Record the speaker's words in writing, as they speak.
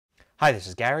Hi, this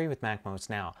is Gary with MacMost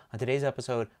Now. On today's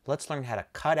episode, let's learn how to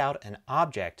cut out an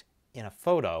object in a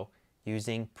photo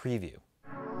using Preview.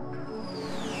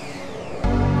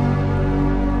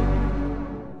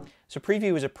 So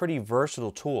Preview is a pretty versatile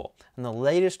tool, and the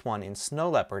latest one in Snow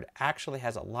Leopard actually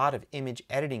has a lot of image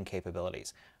editing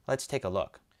capabilities. Let's take a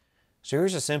look. So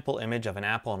here's a simple image of an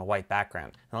apple on a white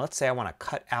background. Now let's say I want to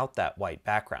cut out that white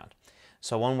background.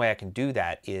 So one way I can do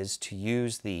that is to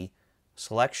use the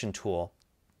selection tool,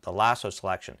 the lasso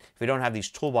selection. If you don't have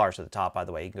these toolbars at the top, by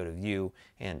the way, you can go to View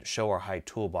and Show or Hide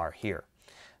Toolbar here.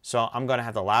 So I'm going to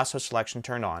have the lasso selection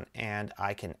turned on, and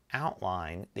I can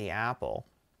outline the apple.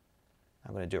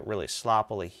 I'm going to do it really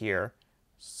sloppily here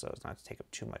so as not to take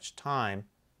up too much time.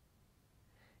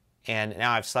 And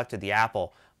now I've selected the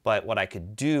apple, but what I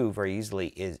could do very easily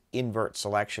is invert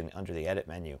selection under the Edit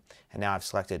menu. And now I've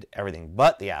selected everything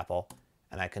but the apple,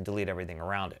 and I can delete everything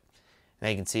around it. Now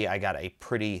you can see I got a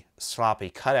pretty sloppy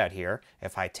cutout here.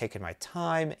 If I had taken my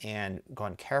time and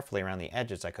gone carefully around the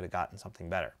edges, I could have gotten something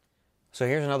better. So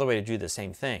here's another way to do the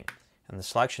same thing. In the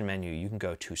selection menu, you can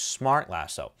go to Smart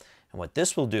Lasso. And what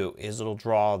this will do is it'll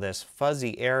draw this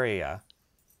fuzzy area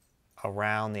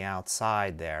around the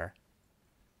outside there.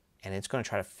 And it's going to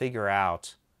try to figure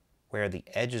out where the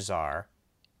edges are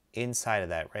inside of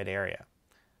that red area.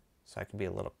 So I can be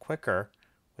a little quicker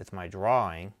with my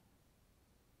drawing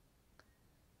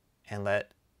and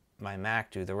let my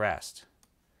Mac do the rest.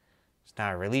 So now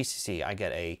I release, you see I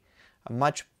get a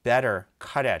much better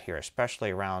cutout here,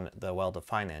 especially around the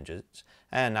well-defined edges,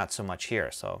 and not so much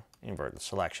here. So invert the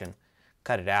selection,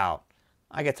 cut it out.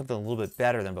 I get something a little bit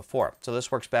better than before. So this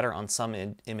works better on some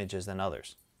images than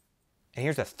others. And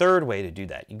here's a third way to do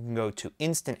that. You can go to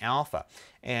Instant Alpha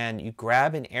and you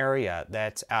grab an area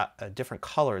that's a different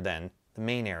color than the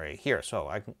main area here. So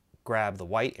I can grab the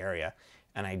white area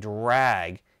and I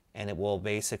drag, and it will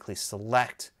basically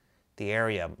select the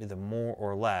area either more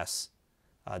or less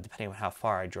depending on how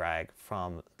far I drag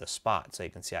from the spot. So you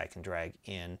can see I can drag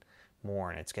in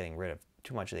more and it's getting rid of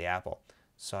too much of the apple.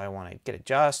 So I want to get it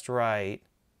just right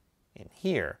in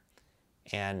here,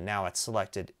 and now it's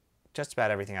selected just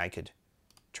about everything. I could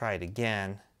try it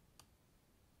again.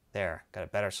 There, got a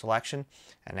better selection,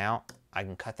 and now I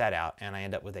can cut that out and I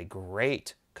end up with a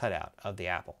great cutout of the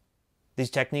apple. These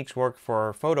techniques work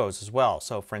for photos as well.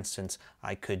 So for instance,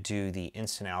 I could do the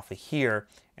Instant Alpha here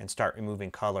and start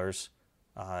removing colors,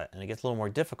 and it gets a little more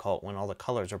difficult when all the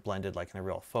colors are blended like in a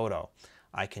real photo.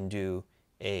 I can do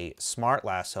a Smart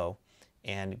Lasso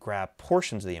and grab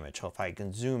portions of the image. So if I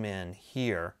can zoom in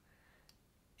here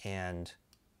and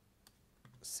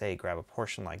say grab a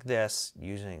portion like this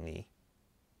using the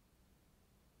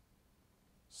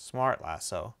Smart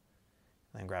Lasso,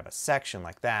 and then grab a section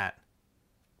like that,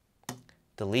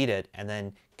 delete it, and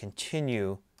then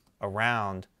continue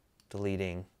around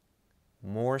deleting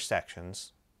more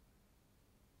sections,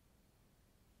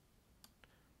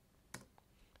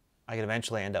 I could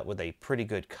eventually end up with a pretty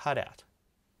good cutout.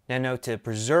 Now note, to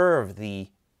preserve the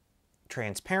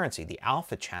transparency, the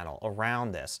alpha channel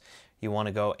around this, you want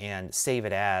to go and save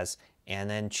it as, and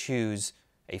then choose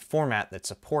a format that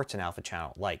supports an alpha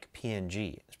channel, like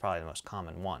PNG is probably the most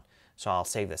common one. So I'll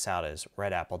save this out as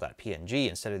redapple.png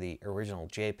instead of the original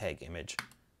JPEG image.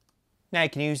 Now you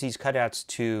can use these cutouts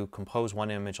to compose one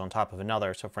image on top of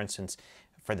another. So for instance,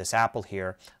 for this apple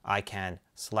here, I can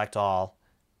select all,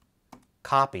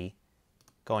 copy,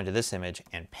 go into this image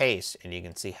and paste, and you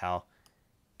can see how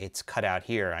it's cut out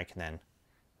here. I can then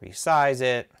resize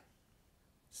it,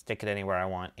 stick it anywhere I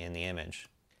want in the image.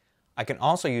 I can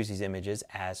also use these images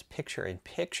as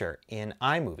picture-in-picture in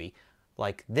iMovie,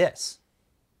 like this.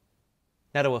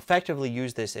 Now to effectively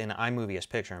use this in iMovie as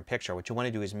picture-in-picture, what you want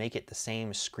to do is make it the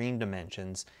same screen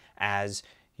dimensions as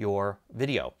your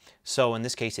video. So in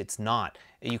this case it's not.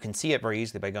 You can see it very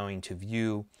easily by going to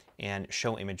View and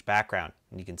Show Image Background.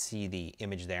 And you can see the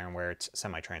image there and where it's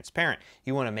semi-transparent.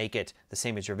 You want to make it the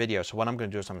same as your video. So what I'm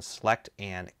going to do is I'm going to select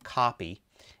and copy,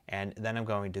 and then I'm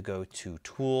going to go to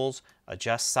Tools,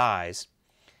 Adjust Size,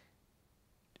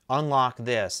 unlock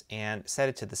this and set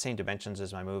it to the same dimensions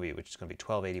as my movie, which is going to be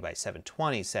 1280 by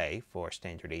 720, say, for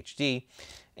standard HD,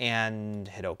 and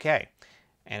hit OK.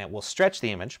 And it will stretch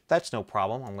the image. That's no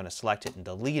problem. I'm going to select it and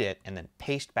delete it and then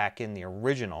paste back in the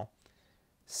original,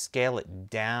 scale it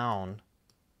down,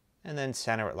 and then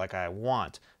center it like I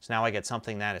want. So now I get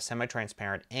something that is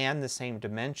semi-transparent and the same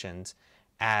dimensions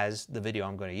as the video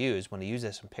I'm going to use. When I use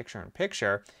this in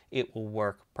picture-in-picture, it will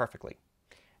work perfectly.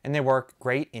 And they work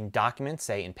great in documents,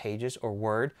 say in Pages or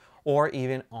Word, or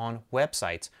even on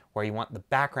websites where you want the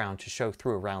background to show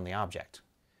through around the object.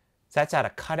 So that's how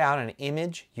to cut out an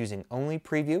image using only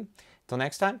Preview. Until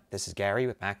next time, this is Gary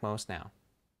with MacMost Now.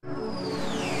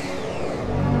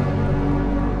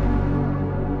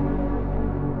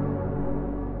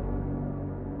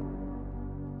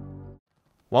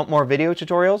 Want more video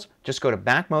tutorials? Just go to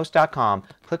MacMost.com,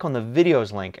 click on the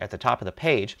videos link at the top of the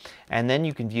page, and then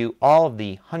you can view all of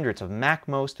the hundreds of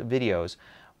MacMost videos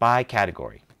by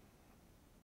category.